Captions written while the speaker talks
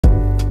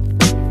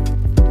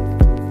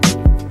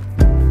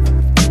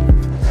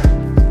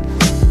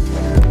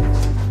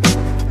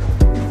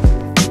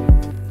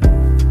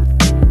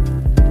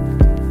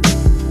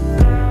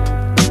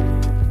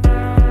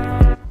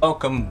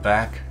Welcome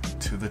back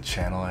to the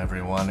channel,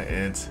 everyone.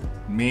 It's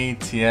me,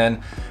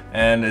 Tien,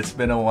 and it's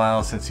been a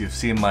while since you've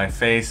seen my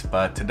face,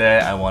 but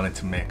today I wanted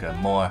to make a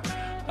more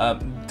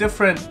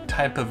different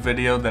type of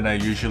video than I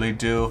usually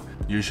do.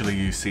 Usually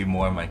you see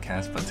more of my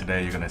cats, but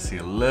today you're gonna see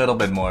a little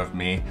bit more of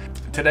me.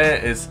 Today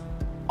is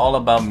all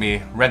about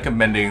me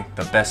recommending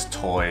the best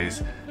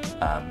toys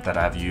that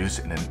I've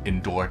used in an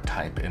indoor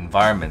type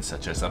environment,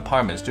 such as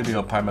apartment, studio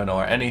apartment,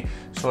 or any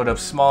sort of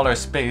smaller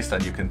space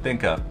that you can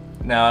think of.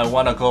 Now I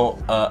want to go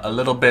a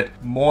little bit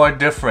more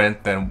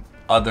different than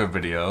other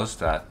videos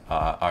that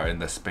are in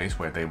the space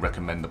where they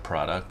recommend the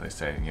product. They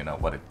say, you know,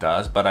 what it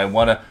does, but I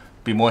want to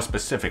be more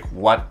specific.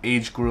 What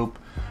age group,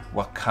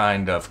 what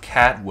kind of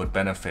cat would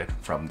benefit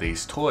from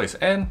these toys,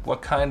 and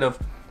what kind of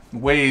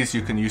ways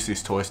you can use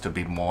these toys to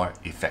be more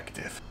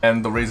effective.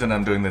 And the reason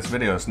I'm doing this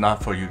video is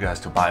not for you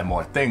guys to buy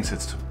more things,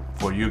 it's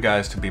for you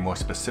guys to be more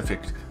specific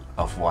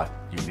of what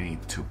you need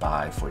to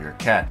buy for your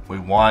cat. We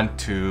want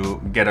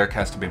to get our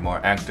cats to be more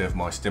active,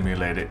 more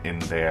stimulated in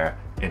their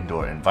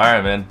indoor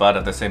environment, but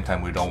at the same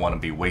time we don't want to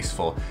be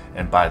wasteful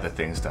and buy the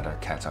things that our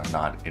cats are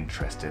not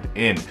interested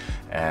in,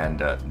 and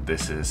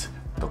this is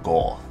the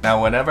goal.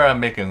 Now whenever I'm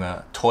making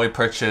a toy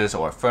purchase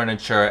or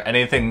furniture,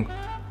 anything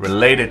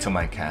related to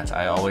my cats,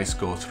 I always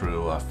go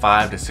through a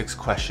 5 to 6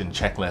 question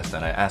checklist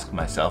that I ask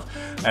myself,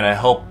 and I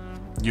hope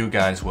you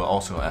guys will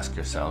also ask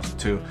yourselves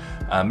to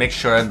make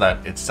sure that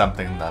it's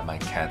something that my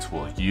cats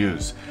will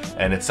use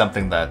and it's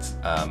something that's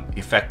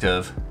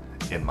effective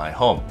in my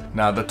home.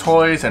 Now the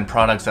toys and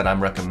products that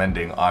I'm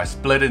recommending are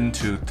split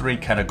into 3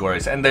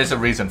 categories, and there's a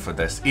reason for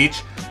this.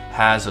 Each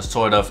has a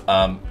sort of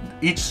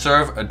each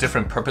serve a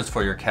different purpose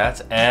for your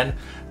cats, and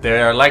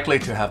they are likely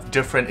to have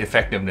different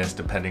effectiveness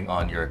depending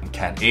on your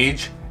cat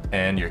age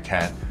and your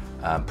cat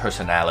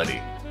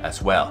personality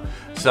as well.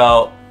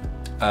 So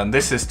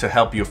this is to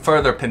help you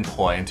further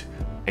pinpoint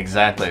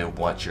exactly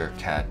what your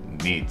cat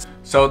needs.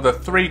 So the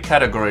 3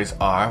 categories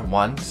are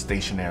 1.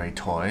 Stationary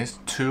toys,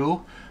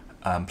 2.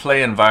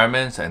 Play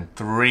environments, and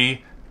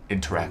 3.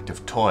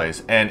 Interactive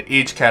toys. And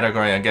each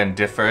category again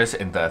differs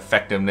in the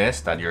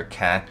effectiveness that your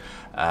cat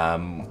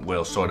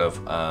will sort of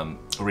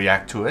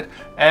react to it,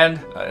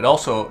 and it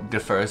also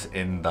differs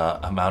in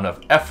the amount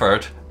of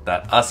effort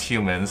that us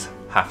humans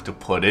have to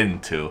put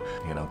into,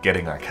 you know,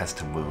 getting our cats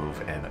to move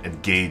and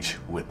engage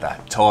with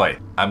that toy.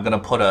 I'm gonna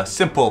put a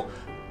simple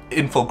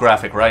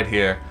infographic right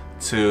here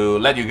to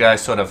let you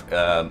guys sort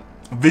of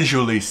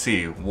visually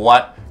see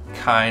what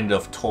kind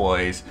of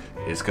toys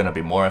is gonna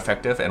be more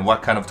effective and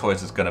what kind of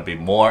toys is gonna be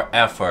more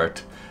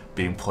effort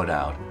being put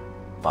out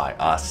by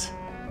us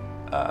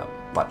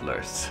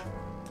butlers.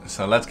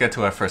 So let's get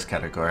to our first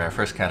category. Our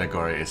first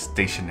category is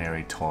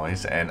stationary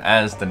toys, and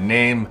as the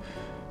name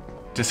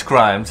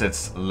describes,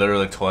 it's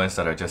literally toys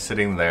that are just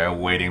sitting there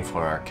waiting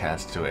for our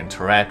cats to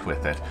interact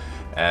with it.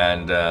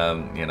 And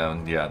you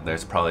know, yeah,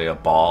 there's probably a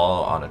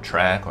ball on a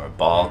track, or a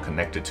ball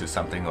connected to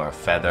something, or a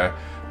feather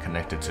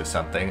connected to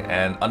something,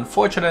 and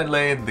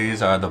unfortunately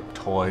these are the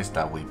toys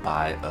that we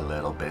buy a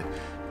little bit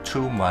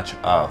too much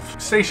of.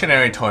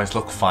 Stationary toys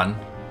look fun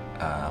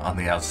on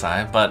the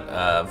outside,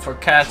 but for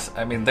cats,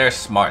 I mean, they're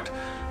smart.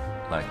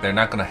 Like, they're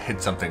not gonna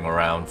hit something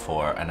around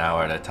for an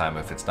hour at a time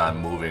if it's not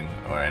moving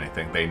or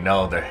anything. They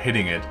know they're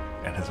hitting it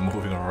and it's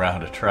moving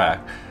around a track,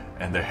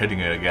 and they're hitting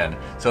it again.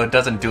 So it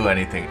doesn't do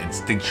anything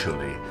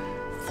instinctually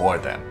for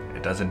them.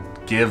 It doesn't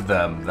give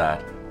them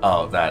that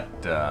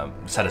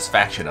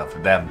satisfaction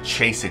of them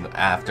chasing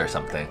after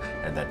something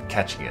and then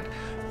catching it.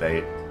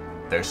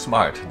 They're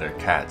smart, they're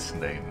cats,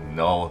 they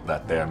know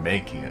that they're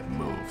making it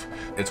move.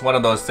 It's one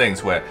of those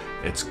things where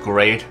it's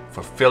great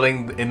for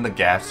filling in the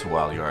gaps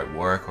while you're at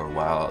work or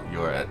while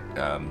you're at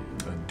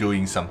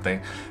doing something.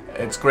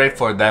 It's great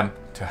for them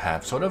to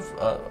have sort of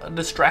a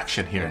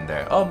distraction here and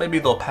there. Oh, maybe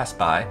they'll pass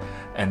by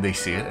and they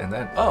see it, and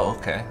then, oh,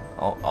 okay,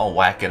 I'll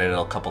whack at it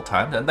a couple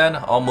times, and then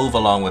I'll move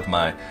along with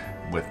my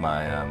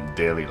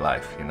daily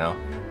life, you know?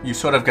 You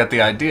sort of get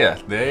the idea.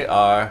 They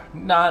are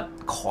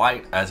not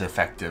quite as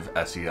effective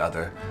as the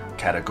other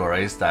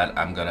categories that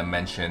I'm gonna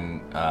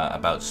mention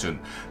about soon.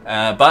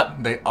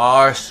 But they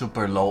are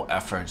super low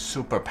effort,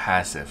 super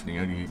passive.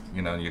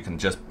 You know, you can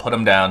just put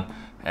them down,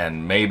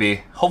 and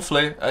maybe,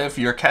 hopefully, if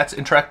your cats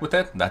interact with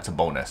it, that's a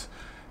bonus.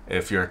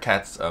 If your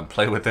cats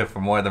play with it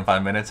for more than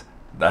 5 minutes,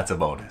 that's a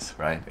bonus,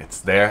 right? It's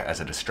there as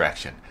a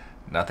distraction,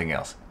 nothing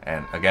else.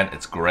 And again,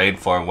 it's great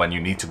for when you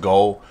need to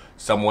go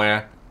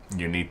somewhere,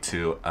 you need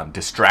to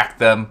distract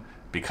them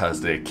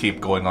because they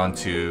keep going on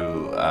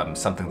to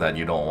something that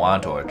you don't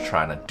want, or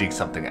trying to dig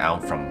something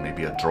out from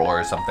maybe a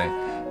drawer or something.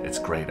 It's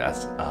great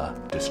as a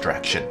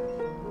distraction.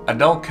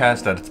 Adult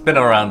cats that's been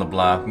around the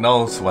block,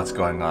 knows what's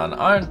going on,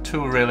 aren't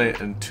too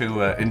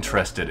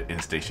interested in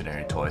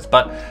stationary toys,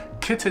 but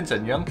kittens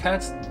and young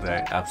cats,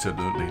 they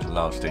absolutely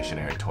love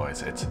stationary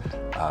toys. It's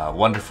a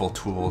wonderful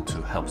tool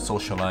to help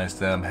socialize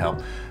them,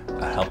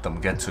 help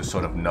them get to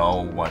sort of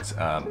know what's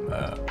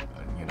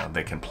you know,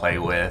 they can play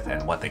with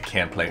and what they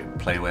can't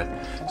play with.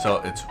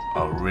 So it's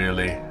a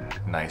really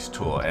nice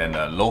tool. And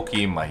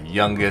Loki, my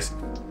youngest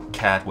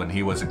cat, when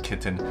he was a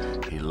kitten,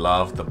 he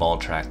loved the ball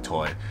track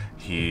toy.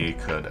 He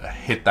could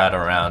hit that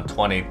around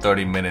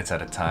 20-30 minutes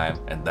at a time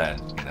and then,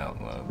 you know,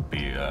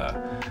 be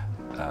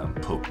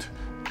pooped,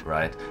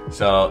 right?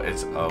 So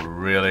it's a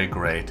really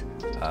great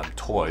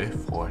toy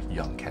for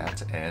young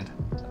cats and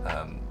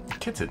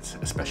kittens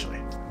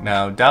especially.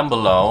 Now down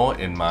below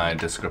in my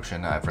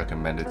description, I've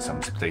recommended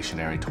some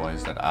stationary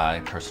toys that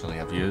I personally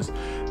have used,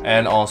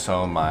 and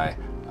also my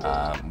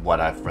what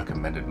I've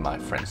recommended my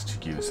friends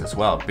to use as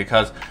well,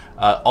 because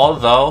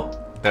although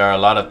there are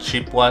a lot of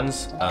cheap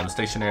ones,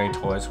 stationary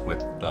toys with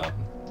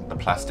the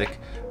plastic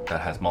that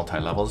has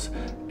multi-levels,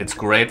 it's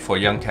great for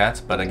young cats,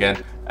 but again,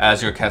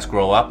 as your cats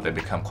grow up, they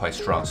become quite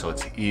strong, so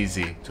it's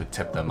easy to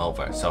tip them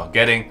over. So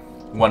getting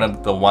one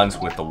of the ones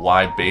with the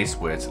wide base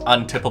where it's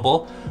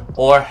untippable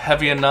or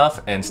heavy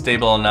enough and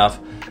stable enough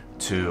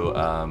to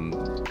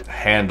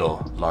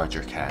handle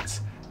larger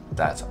cats,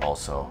 that's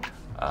also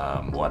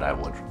what I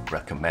would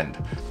recommend.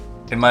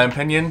 In my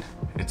opinion,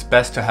 it's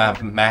best to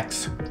have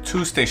max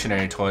 2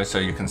 stationary toys so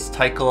you can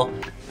cycle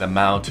them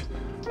out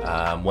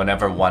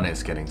whenever one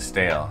is getting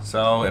stale.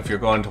 So if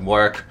you're going to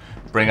work,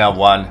 bring out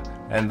one,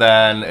 and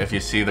then if you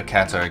see the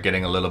cats are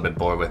getting a little bit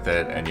bored with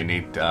it and you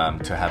need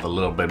to have a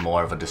little bit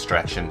more of a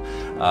distraction,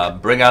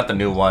 bring out the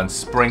new one,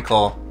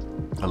 sprinkle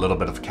a little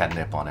bit of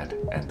catnip on it,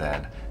 and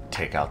then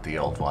take out the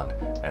old one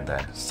and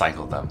then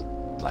cycle them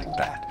like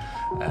that.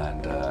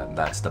 And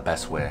that's the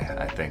best way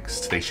I think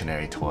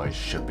stationary toys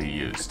should be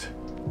used.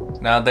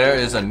 Now there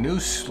is a new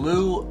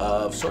slew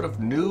of sort of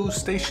new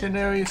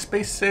stationary,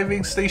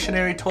 space-saving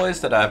stationary toys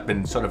that I've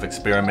been sort of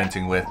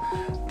experimenting with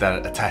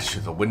that attach to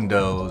the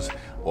windows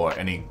or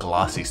any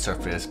glossy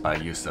surface by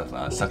use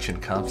of suction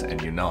cups,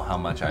 and you know how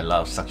much I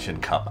love suction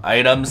cup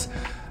items.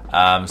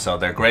 So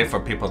they're great for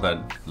people that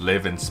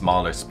live in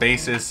smaller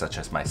spaces such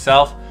as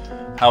myself.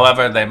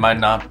 However, they might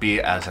not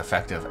be as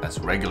effective as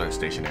regular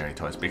stationary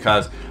toys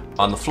because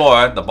on the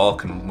floor the ball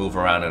can move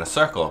around in a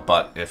circle,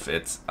 but if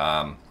it's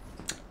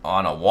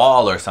on a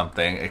wall or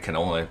something, it can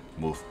only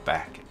move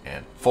back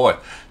and forth.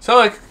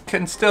 So it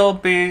can still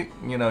be,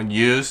 you know,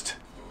 used.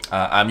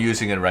 I'm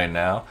using it right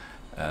now.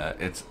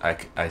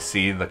 I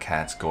see the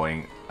cats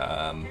going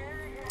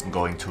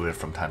to it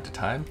from time to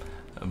time,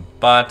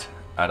 but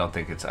I don't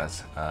think it's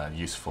as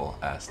useful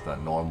as the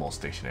normal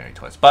stationary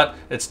toys. But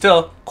it's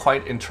still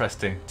quite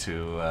interesting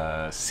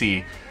to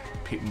see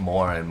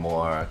more and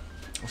more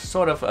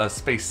sort of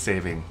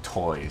space-saving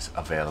toys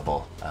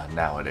available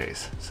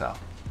nowadays.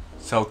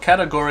 So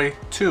category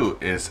 2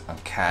 is a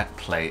cat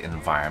play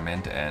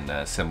environment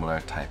and similar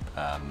type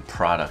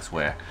products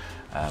where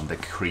they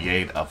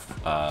create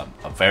a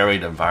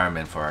varied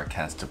environment for our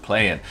cats to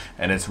play in.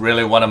 And it's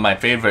really one of my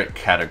favorite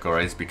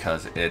categories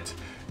because it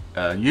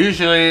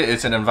usually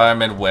it's an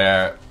environment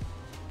where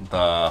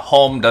the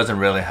home doesn't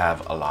really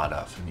have a lot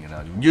of, you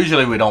know,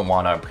 usually we don't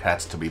want our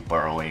cats to be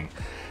burrowing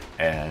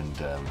and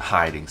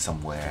hiding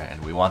somewhere,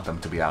 and we want them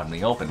to be out in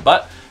the open.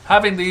 But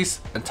having these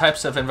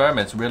types of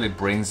environments really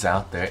brings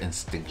out their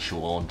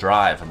instinctual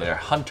drive, their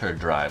hunter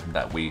drive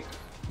that we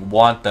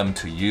want them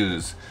to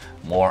use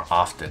more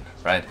often,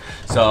 right?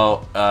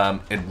 So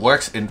it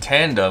works in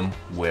tandem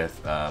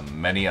with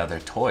many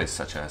other toys,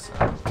 such as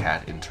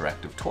cat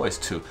interactive toys,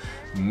 to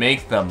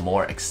make them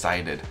more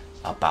excited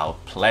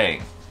about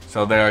playing.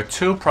 So there are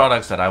 2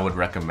 products that I would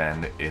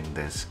recommend in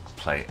this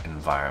play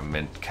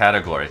environment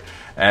category,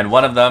 and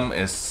one of them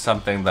is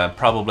something that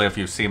probably if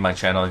you've seen my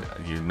channel,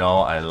 you know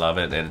I love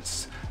it.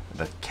 It's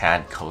the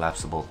cat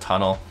collapsible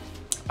tunnel.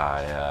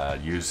 I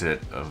use it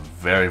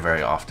very,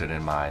 very often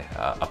in my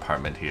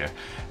apartment here.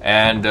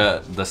 And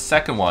the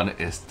second one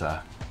is the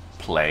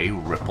Play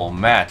Ripple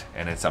Mat,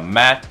 and it's a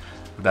mat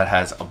that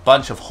has a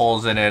bunch of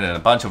holes in it and a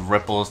bunch of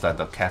ripples that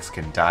the cats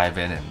can dive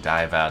in and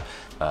dive out,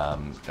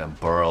 and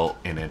burrow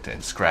in it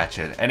and scratch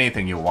it,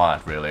 anything you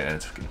want really, and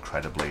it's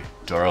incredibly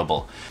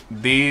durable.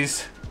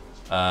 These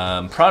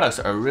products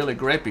are really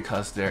great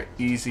because they're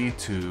easy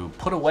to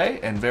put away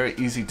and very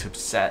easy to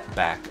set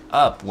back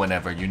up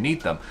whenever you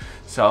need them.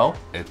 So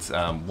it's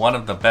one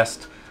of the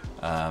best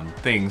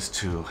things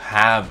to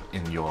have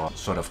in your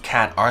sort of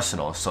cat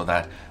arsenal, so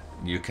that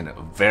you can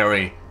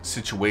vary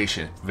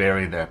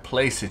their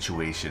play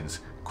situations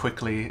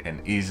quickly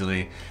and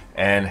easily,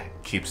 and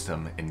keeps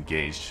them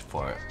engaged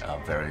for a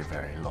very,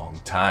 very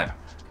long time.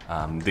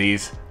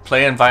 These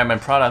play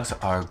environment products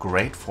are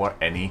great for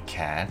any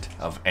cat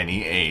of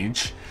any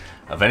age,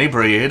 of any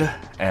breed,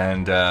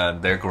 and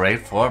they're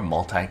great for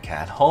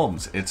multi-cat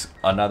homes. It's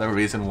another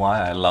reason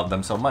why I love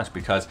them so much,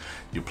 because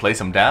you place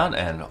them down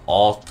and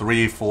all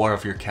 3-4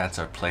 of your cats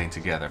are playing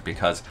together,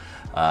 because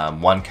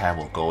one cat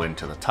will go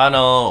into the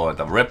tunnel or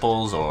the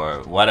ripples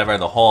or whatever,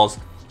 the holes,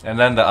 and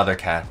then the other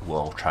cat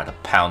will try to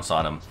pounce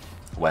on them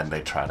when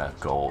they try to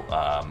go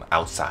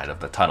outside of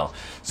the tunnel.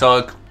 So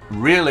it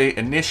really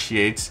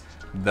initiates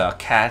the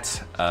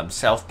cats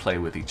self-play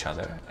with each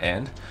other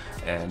and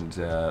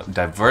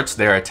diverts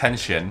their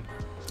attention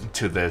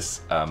to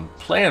this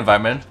play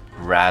environment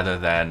rather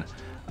than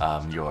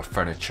your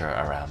furniture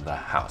around the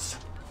house,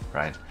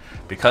 right?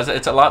 Because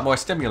it's a lot more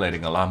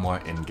stimulating, a lot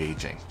more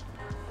engaging.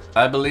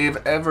 I believe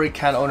every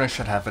cat owner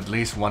should have at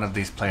least one of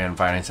these play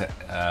environments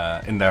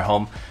in their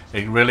home.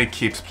 It really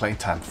keeps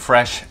playtime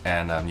fresh,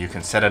 and you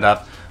can set it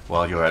up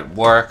while you're at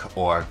work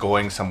or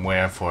going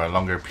somewhere for a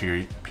longer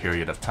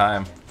period of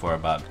time, for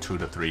about 2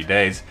 to 3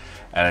 days,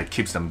 and it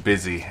keeps them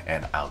busy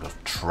and out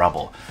of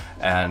trouble.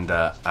 And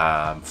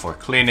for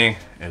cleaning,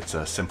 it's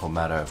a simple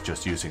matter of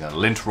just using a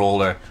lint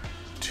roller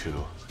to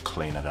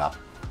clean it up,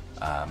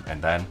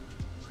 and then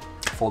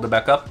fold it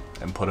back up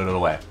and put it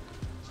away.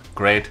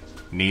 Great,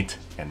 neat,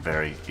 and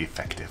very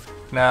effective.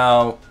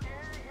 Now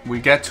we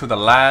get to the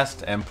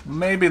last and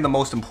maybe the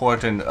most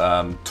important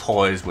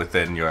toys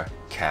within your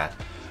cat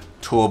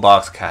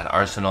toolbox, cat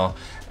arsenal,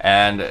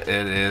 and it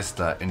is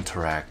the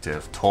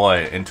interactive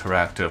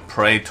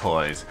prey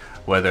toys.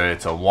 Whether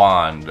it's a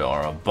wand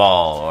or a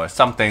ball or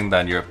something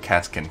that your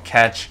cats can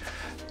catch,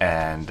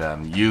 and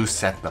you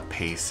set the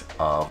pace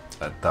of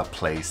the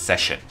play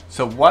session.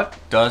 So what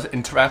does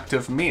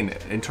interactive mean?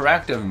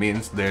 Interactive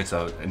means there's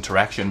an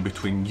interaction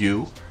between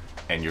you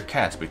and your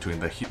cats,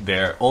 between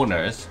their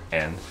owners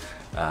and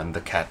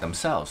the cat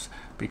themselves,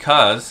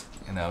 because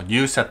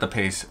you set the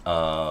pace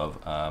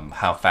of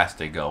how fast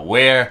they go,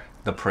 where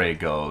the prey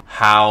goes,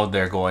 how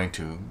they're going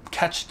to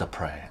catch the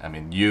prey. I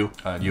mean, you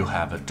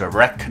have a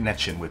direct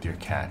connection with your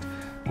cat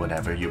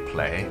whenever you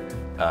play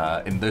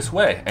in this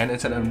way, and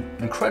it's an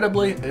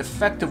incredibly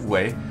effective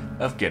way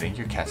of getting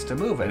your cats to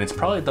move, and it's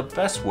probably the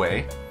best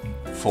way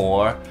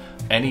for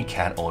any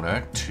cat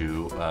owner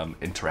to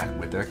interact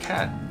with their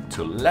cat,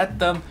 to let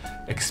them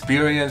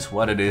experience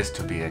what it is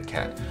to be a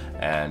cat.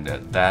 And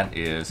that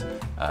is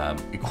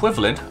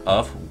equivalent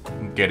of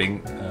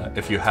getting,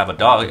 if you have a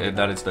dog,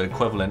 that is the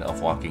equivalent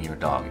of walking your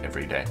dog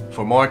every day.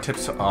 For more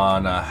tips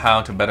on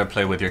how to better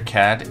play with your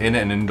cat in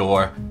an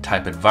indoor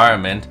type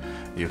environment,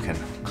 you can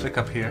click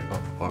up here,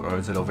 or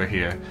is it over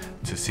here,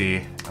 to see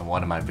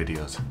one of my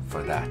videos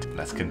for that.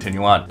 Let's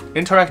continue on.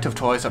 Interactive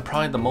toys are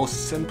probably the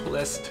most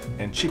simplest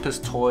and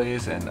cheapest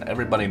toys, and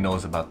everybody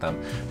knows about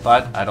them,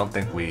 but I don't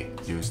think we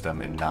use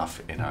them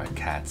enough in our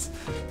cat's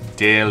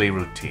daily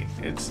routine.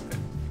 It's,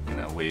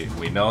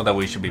 we know that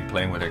we should be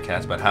playing with our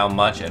cats, but how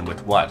much and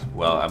with what?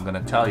 Well, I'm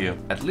gonna tell you,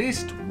 at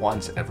least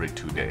once every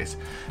 2 days.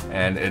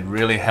 And it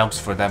really helps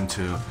for them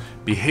to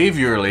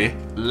behaviorally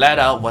let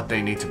out what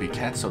they need to be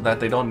cats, so that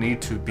they don't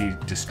need to be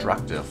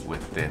destructive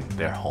within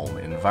their home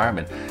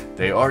environment.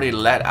 They already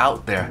let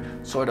out their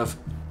sort of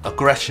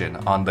aggression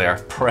on their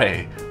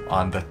prey,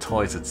 on the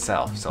toys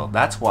itself. So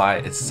that's why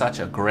it's such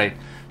a great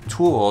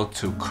tool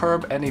to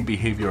curb any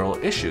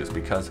behavioral issues,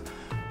 because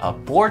a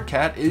bored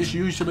cat is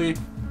usually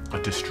a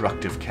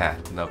destructive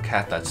cat, the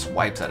cat that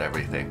swipes at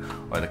everything,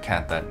 or the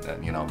cat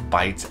that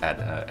bites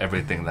at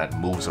everything that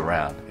moves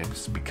around.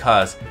 It's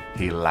because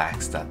he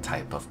lacks that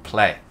type of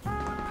play.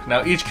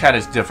 Now each cat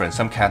is different.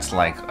 Some cats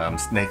like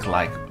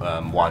snake-like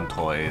wand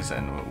toys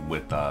and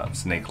with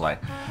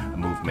snake-like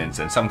movements,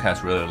 and some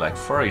cats really like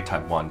furry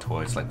type wand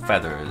toys like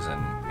feathers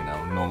and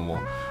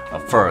normal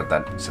fur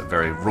that's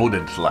very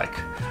rodent-like.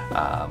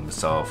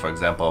 So for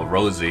example,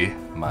 Rosie,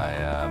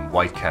 my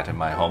white cat in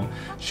my home,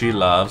 she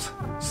loves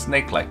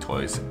snake-like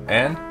toys,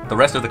 and the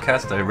rest of the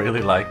cats, they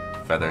really like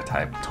feather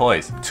type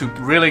toys. To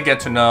really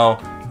get to know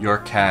your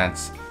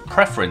cat's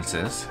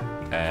preferences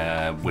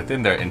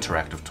within their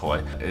interactive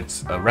toy,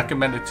 it's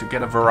recommended to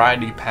get a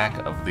variety pack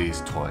of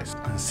these toys.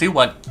 See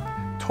what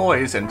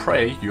toys and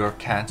prey your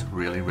cat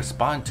really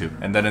respond to,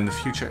 and then in the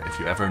future, if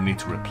you ever need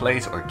to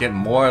replace or get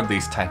more of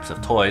these types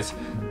of toys,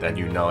 then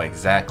you know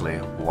exactly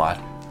what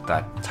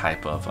that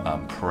type of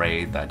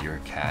prey that your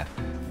cat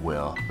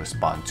will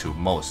respond to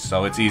most.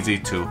 So it's easy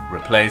to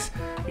replace,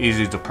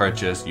 easy to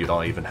purchase, you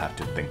don't even have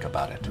to think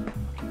about it.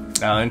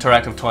 Now,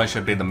 interactive toys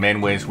should be the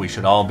main ways we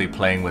should all be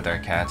playing with our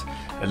cats.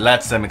 It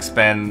lets them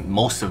expend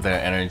most of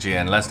their energy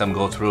and lets them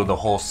go through the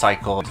whole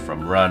cycle,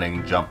 from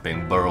running,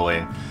 jumping,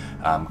 burrowing,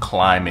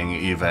 climbing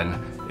even,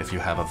 if you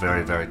have a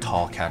very, very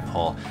tall cat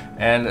pole.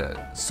 And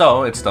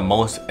so it's the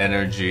most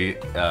energy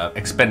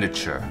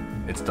expenditure.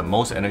 It's the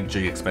most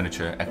energy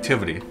expenditure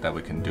activity that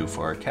we can do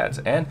for our cats,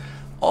 and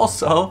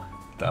also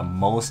the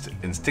most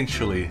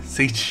instinctually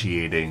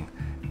satiating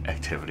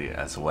activity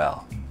as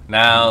well.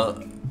 Now,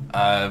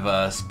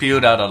 I've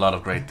spewed out a lot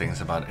of great things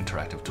about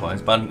interactive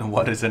toys, but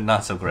what is it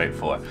not so great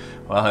for?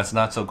 Well, it's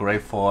not so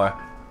great for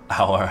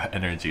our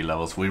energy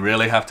levels. We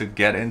really have to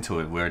get into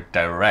it. We're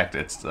direct.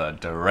 It's a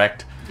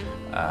direct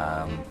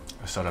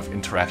sort of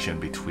interaction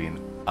between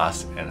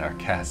us and our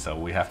cats. So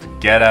we have to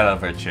get out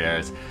of our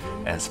chairs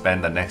and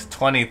spend the next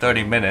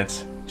 20-30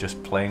 minutes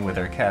just playing with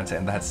our cats.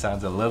 And that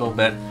sounds a little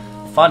bit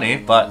funny,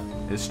 but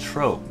it's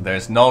true.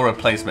 There's no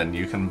replacement.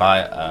 You can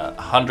buy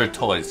 100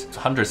 toys,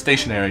 100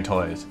 stationary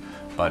toys,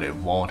 but it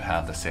won't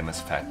have the same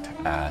effect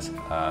as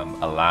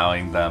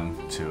allowing them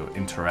to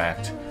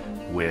interact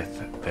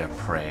with their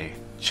prey,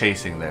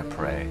 chasing their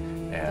prey,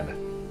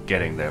 and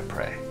getting their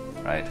prey,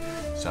 right?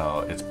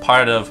 So it's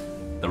part of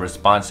the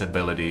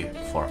responsibility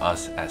for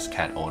us as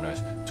cat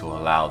owners to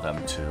allow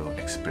them to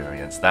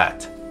experience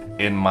that.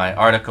 In my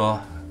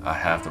article, I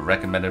have the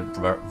recommended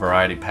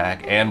variety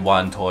pack and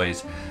wand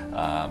toys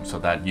so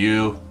that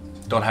you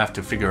don't have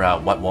to figure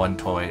out what one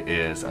toy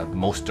is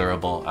most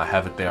durable. I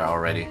have it there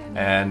already.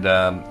 And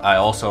I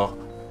also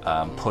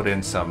put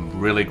in some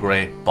really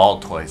great ball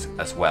toys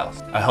as well.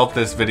 I hope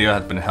this video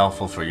has been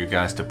helpful for you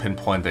guys to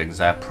pinpoint the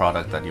exact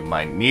product that you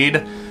might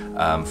need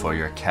for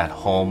your cat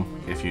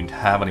home. If you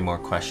have any more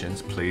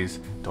questions, please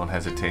don't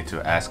hesitate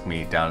to ask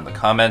me down in the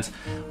comments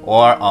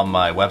or on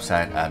my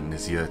website at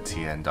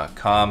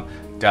MonsieurTien.com.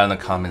 Down in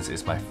the comments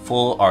is my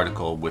full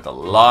article with a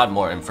lot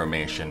more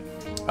information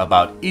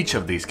about each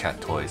of these cat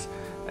toys,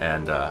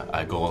 and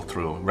I go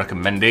through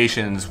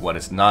recommendations, what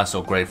it's not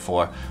so great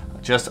for,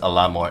 just a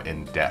lot more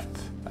in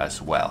depth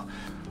as well.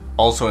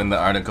 Also in the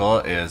article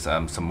is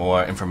some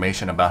more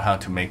information about how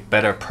to make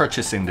better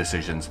purchasing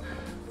decisions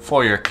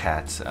for your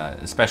cats,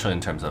 especially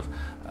in terms of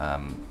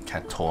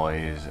cat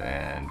toys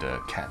and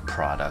cat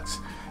products,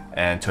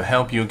 and to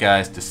help you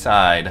guys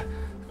decide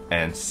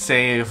and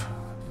save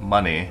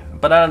money,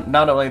 but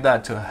not only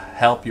that, to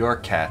help your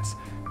cats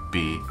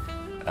be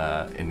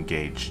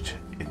engaged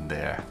in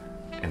their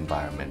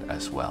environment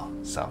as well.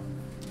 So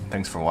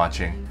thanks for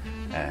watching,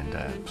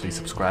 and please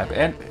subscribe,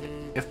 and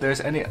if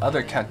there's any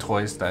other cat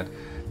toys that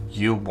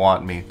you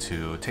want me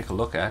to take a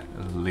look at,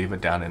 leave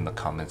it down in the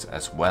comments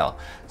as well.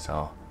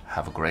 So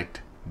have a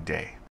great day.